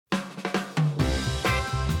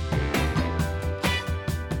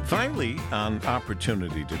Finally, on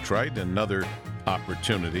Opportunity Detroit, another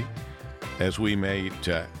opportunity as we meet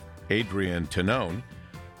Adrian Tannone,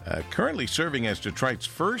 currently serving as Detroit's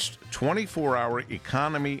first 24-hour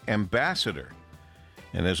economy ambassador.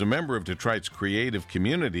 And as a member of Detroit's creative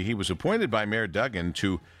community, he was appointed by Mayor Duggan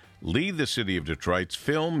to lead the city of Detroit's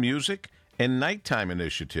film, music, and nighttime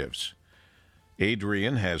initiatives.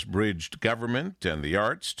 Adrian has bridged government and the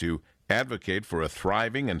arts to advocate for a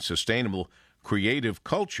thriving and sustainable creative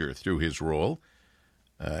culture through his role.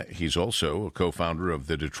 He's also a co-founder of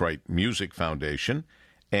the Detroit Music Foundation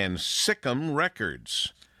and Sikkim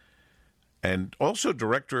Records, and also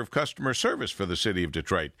director of customer service for the city of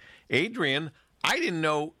Detroit. Adrian, I didn't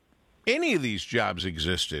know any of these jobs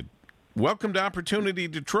existed. Welcome to Opportunity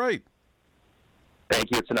Detroit.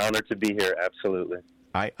 Thank you. It's an honor to be here. Absolutely.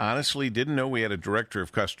 I honestly didn't know we had a director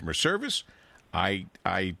of customer service. I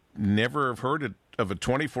never have heard of a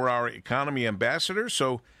 24-hour economy ambassador,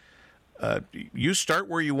 so you start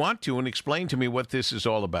where you want to and explain to me what this is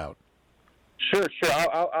all about. Sure.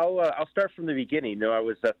 I'll start from the beginning. I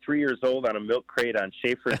was 3 years old on a milk crate on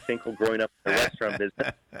Schaefer and Finkel growing up in the restaurant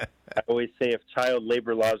business. I always say if child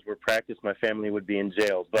labor laws were practiced, my family would be in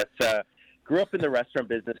jail. But grew up in the restaurant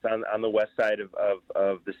business on the west side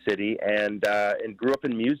of the city, and grew up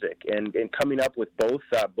in music. And coming up with both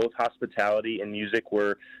hospitality and music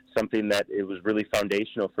were something that it was really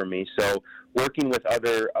foundational for me. So working with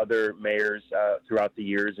other mayors throughout the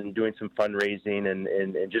years and doing some fundraising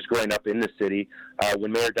and just growing up in the city.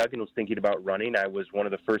 When Mayor Duggan was thinking about running, I was one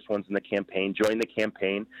of the first ones in the campaign. Joined the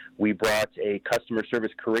campaign. We brought a customer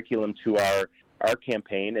service curriculum to our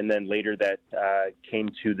campaign, and then later that came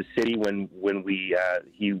to the city when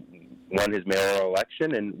he won his mayoral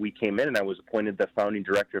election, and we came in, and I was appointed the founding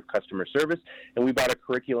director of customer service, and we brought a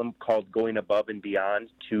curriculum called Going Above and Beyond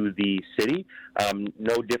to the city.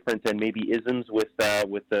 No different than maybe isms with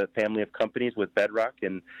the family of companies with Bedrock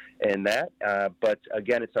and that, but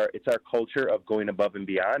again, it's our culture of going above and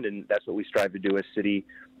beyond, and that's what we strive to do as city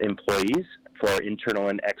employees for our internal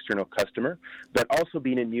and external customer. But also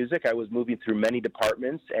being in music, I was moving through many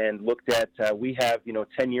departments and looked at, we have,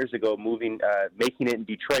 10 years ago, making it in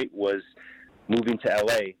Detroit was moving to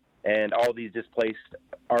LA, and all these displaced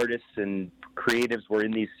artists and creatives were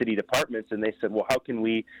in these city departments, and they said, well, how can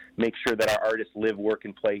we make sure that our artists live, work,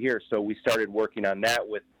 and play here? So we started working on that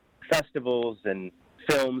with festivals and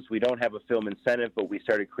films. We don't have a film incentive, but we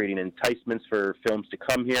started creating enticements for films to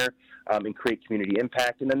come here and create community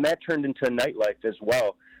impact. And then that turned into nightlife as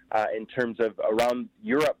well. In terms of around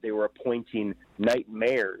Europe, they were appointing night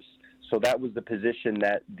mayors. So that was the position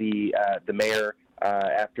that the mayor,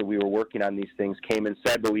 after we were working on these things, came and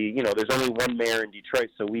said, but there's only one mayor in Detroit,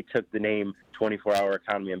 so we took the name 24-Hour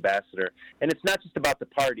Economy Ambassador. And it's not just about the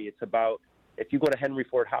party. It's about, if you go to Henry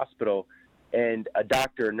Ford Hospital, and a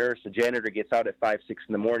doctor, a nurse, a janitor gets out at 5, 6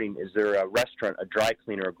 in the morning, is there a restaurant, a dry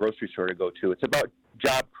cleaner, a grocery store to go to? It's about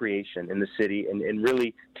job creation in the city and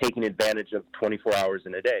really taking advantage of 24 hours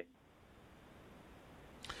in a day.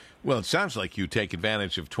 Well, it sounds like you take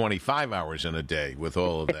advantage of 25 hours in a day with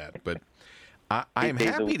all of that. But I'm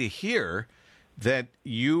happy to hear that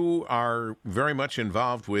you are very much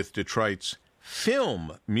involved with Detroit's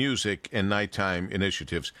film, music, and nighttime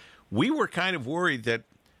initiatives. We were kind of worried that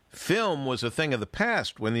film was a thing of the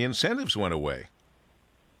past when the incentives went away.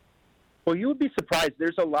 Well, you would be surprised.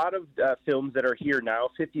 There's a lot of films that are here now.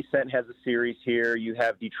 50 Cent has a series here. You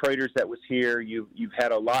have Detroiters that was here. You've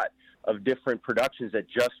had a lot of different productions that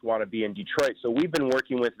just want to be in Detroit. So we've been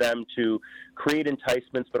working with them to create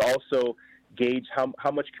enticements, but also gauge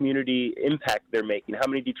how much community impact they're making. How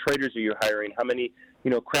many Detroiters are you hiring? How many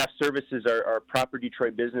craft services are proper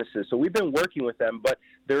Detroit businesses. So we've been working with them, but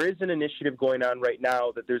there is an initiative going on right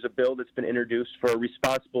now that there's a bill that's been introduced for a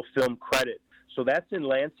responsible film credit. So that's in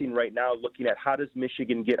Lansing right now, looking at how does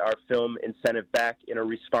Michigan get our film incentive back in a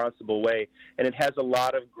responsible way. And it has a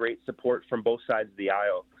lot of great support from both sides of the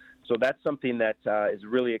aisle. So that's something that is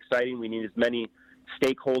really exciting. We need as many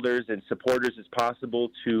stakeholders and supporters as possible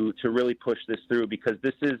to really push this through, because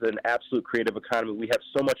this is an absolute creative economy. We have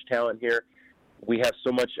so much talent here. We have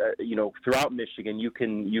so much, throughout Michigan. You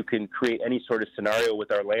can create any sort of scenario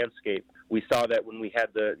with our landscape. We saw that when we had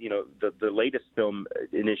the latest film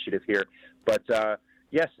initiative here. But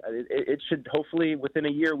yes, it should hopefully within a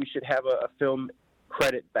year we should have a film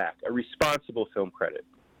credit back, a responsible film credit.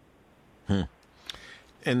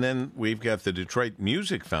 And then we've got the Detroit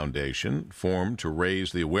Music Foundation, formed to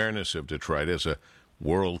raise the awareness of Detroit as a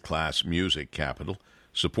world-class music capital,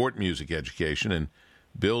 support music education, and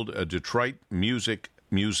build a Detroit Music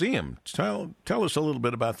Museum. Tell us a little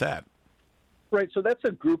bit about that. Right, so that's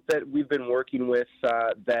a group that we've been working with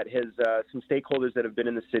that has some stakeholders that have been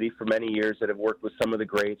in the city for many years that have worked with some of the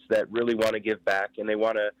greats that really want to give back, and they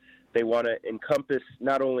want to encompass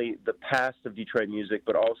not only the past of Detroit music,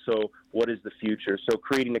 but also what is the future. So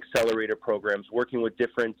creating accelerator programs, working with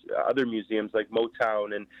different other museums like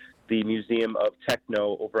Motown and the Museum of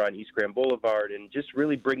Techno over on East Grand Boulevard, and just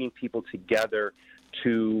really bringing people together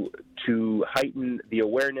to heighten the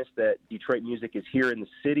awareness that Detroit music is here in the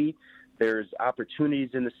city. There's opportunities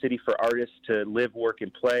in the city for artists to live, work,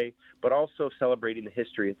 and play, but also celebrating the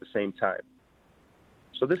history at the same time.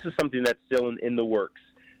 So this is something that's still in the works.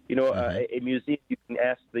 You know, a museum, you can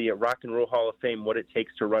ask the Rock and Roll Hall of Fame what it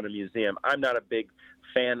takes to run a museum. I'm not a big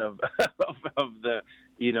fan of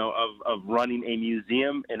running a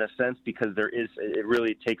museum in a sense, because it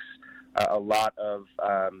really takes a lot of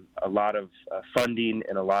funding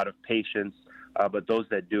and a lot of patience. But those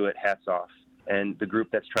that do it, hats off. And the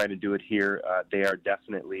group that's trying to do it here, they are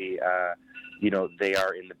definitely, they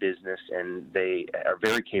are in the business, and they are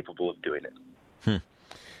very capable of doing it.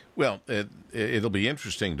 Well, it'll be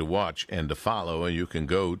interesting to watch and to follow. You can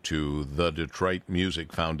go to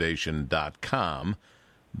thedetroitmusicfoundation.com,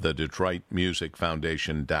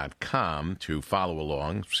 thedetroitmusicfoundation.com, to follow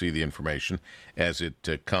along, see the information as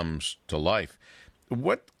it comes to life.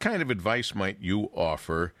 What kind of advice might you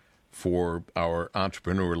offer for our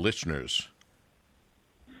entrepreneur listeners?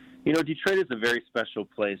 You know, Detroit is a very special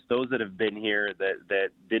place. Those that have been here that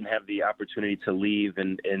didn't have the opportunity to leave,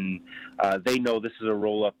 and they know this is a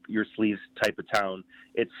roll-up-your-sleeves type of town.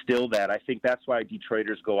 It's still that. I think that's why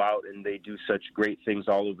Detroiters go out and they do such great things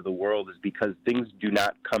all over the world, is because things do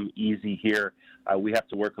not come easy here. We have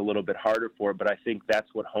to work a little bit harder for it, but I think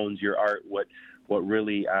that's what hones your art, what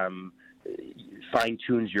really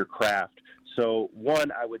fine-tunes your craft. So,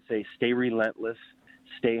 one, I would say stay relentless,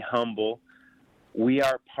 stay humble. We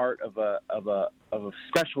are part of a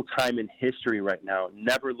special time in history right now.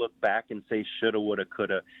 Never look back and say shoulda, woulda,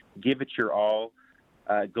 coulda. Give it your all.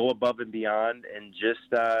 Go above and beyond, and just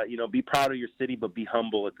be proud of your city, but be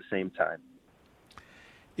humble at the same time.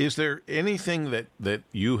 Is there anything that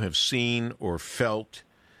you have seen or felt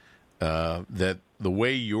that the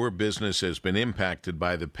way your business has been impacted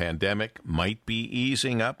by the pandemic might be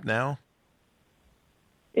easing up now?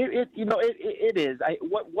 It is.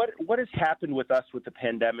 What has happened with us with the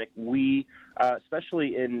pandemic? We,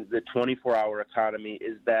 especially in the 24-hour economy,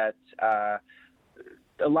 is that a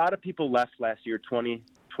lot of people left last year,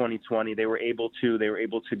 2020. They were able to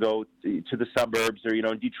go to the suburbs, or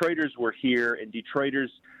Detroiters were here, and Detroiters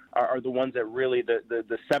are the ones that really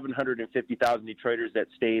the 750,000 Detroiters that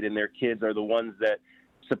stayed, and their kids are the ones that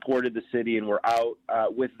supported the city and were out.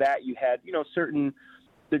 With that, you had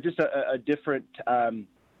there's just a different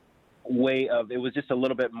way of, it was just a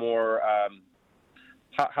little bit more,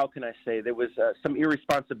 how can I say, there was some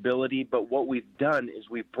irresponsibility, but what we've done is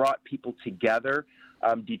we've brought people together,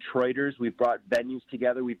 Detroiters, we've brought venues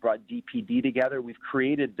together, we've brought DPD together, we've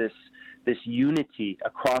created this unity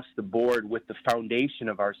across the board with the foundation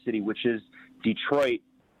of our city, which is Detroit,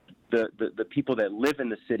 the people that live in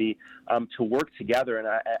the city, to work together. And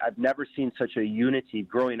I've never seen such a unity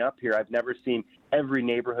growing up here. I've never seen every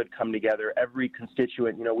neighborhood come together, every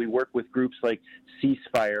constituent. We work with groups like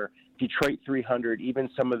Ceasefire, Detroit 300, even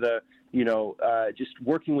some of the, just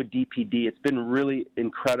working with DPD. It's been really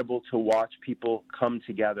incredible to watch people come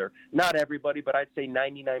together. Not everybody, but I'd say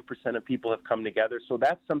 99% of people have come together. So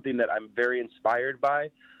that's something that I'm very inspired by.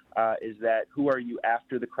 Is that who are you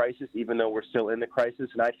after the crisis, even though we're still in the crisis?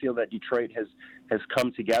 And I feel that Detroit has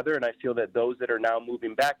come together, and I feel that those that are now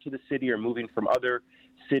moving back to the city or moving from other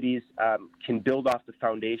cities can build off the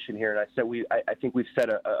foundation here. And I think we've set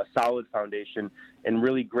a solid foundation, and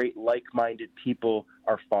really great like-minded people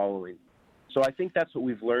are following. So I think that's what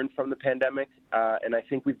we've learned from the pandemic, and I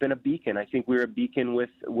think we've been a beacon. I think we're a beacon with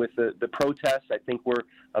the protests. I think we're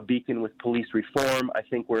a beacon with police reform. I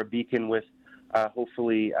think we're a beacon with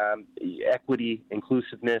hopefully equity,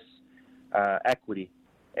 inclusiveness, equity,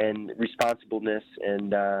 and responsibleness,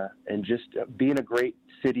 and just being a great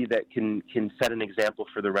city that can set an example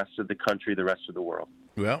for the rest of the country, the rest of the world.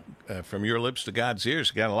 Well, from your lips to God's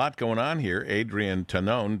ears, got a lot going on here. Adrian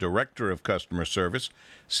Tannone, Director of Customer Service,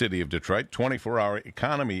 City of Detroit, 24-hour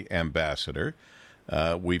Economy Ambassador.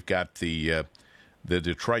 We've got the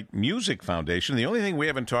Detroit Music Foundation. The only thing we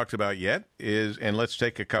haven't talked about yet is, and let's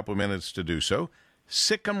take a couple minutes to do so,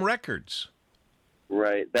 Sikkim Records.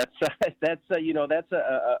 Right. That's a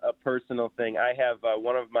personal thing. I have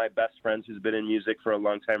one of my best friends who's been in music for a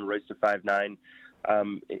long time, Royce the 5'9".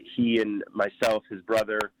 He and myself, his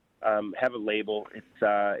brother, have a label.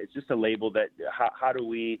 It's just a label that how do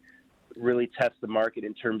we really test the market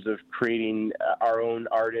in terms of creating our own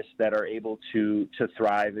artists that are able to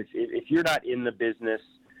thrive. If you're not in the business,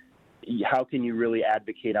 how can you really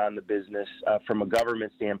advocate on the business from a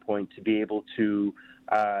government standpoint to be able to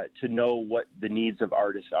know what the needs of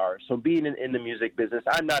artists are? So being in the music business,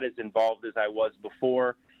 I'm not as involved as I was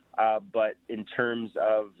before, but in terms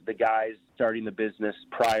of the guys starting the business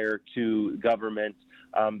prior to government,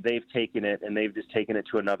 they've taken it, and they've just taken it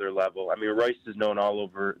to another level. I mean, Royce is known all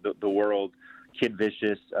over the world, Kid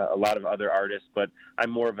Vicious, a lot of other artists, but I'm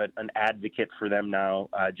more of an advocate for them now,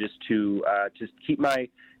 just to keep my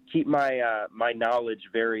knowledge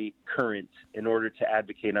very current in order to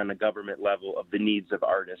advocate on a government level of the needs of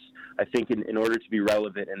artists. I think in order to be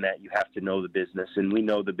relevant in that, you have to know the business, and we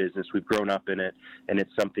know the business. We've grown up in it, and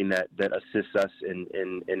it's something that assists us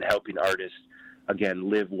in helping artists, again,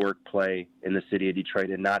 live, work, play in the city of Detroit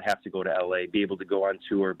and not have to go to LA, be able to go on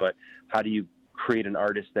tour. But how do you create an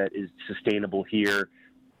artist that is sustainable here,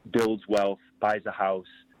 builds wealth, buys a house,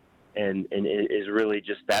 and is really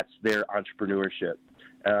just, that's their entrepreneurship.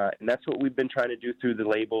 And that's what we've been trying to do through the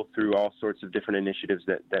label, through all sorts of different initiatives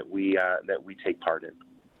that we take part in.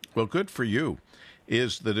 Well, good for you.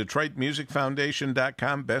 Is the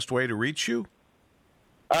DetroitMusicFoundation.com best way to reach you?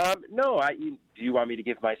 No. Do you want me to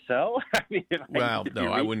give my cell?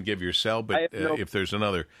 I wouldn't give your cell, but if there's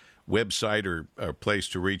another website or place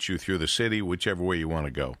to reach you through the city, whichever way you want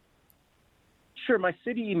to go. Sure. My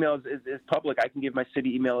city email is public. I can give my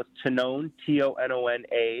city email. It's Tonone,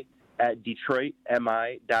 T-O-N-O-N-A, at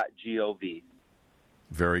DetroitMI.gov.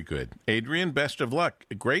 Very good. Adrian, best of luck.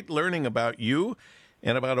 Great learning about you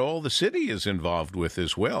and about all the city is involved with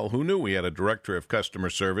as well. Who knew we had a director of customer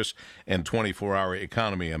service and 24-hour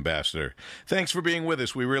economy ambassador? Thanks for being with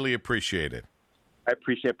us. We really appreciate it. I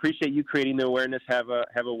appreciate you creating the awareness. Have a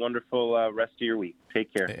wonderful rest of your week.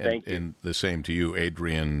 Take care. Thank you. And the same to you,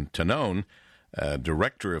 Adrian Tonone,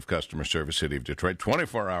 Director of Customer Service, City of Detroit,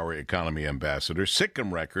 24-hour economy ambassador,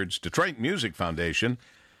 Sikkim Records, Detroit Music Foundation.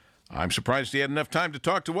 I'm surprised he had enough time to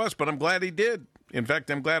talk to us, but I'm glad he did. In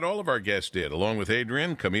fact, I'm glad all of our guests did, along with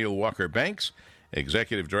Adrian, Camille Walker-Banks,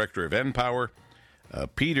 Executive Director of NPower,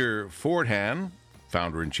 Peter Fordham,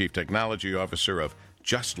 Founder and Chief Technology Officer of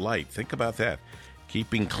Just Light. Think about that.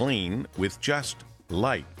 Keeping clean with Just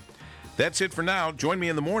Light. That's it for now. Join me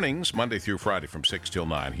in the mornings, Monday through Friday from 6 till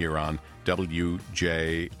 9 here on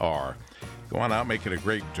WJR. Go on out, make it a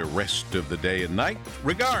great rest of the day and night.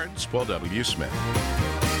 Regards, Paul W.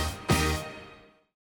 Smith.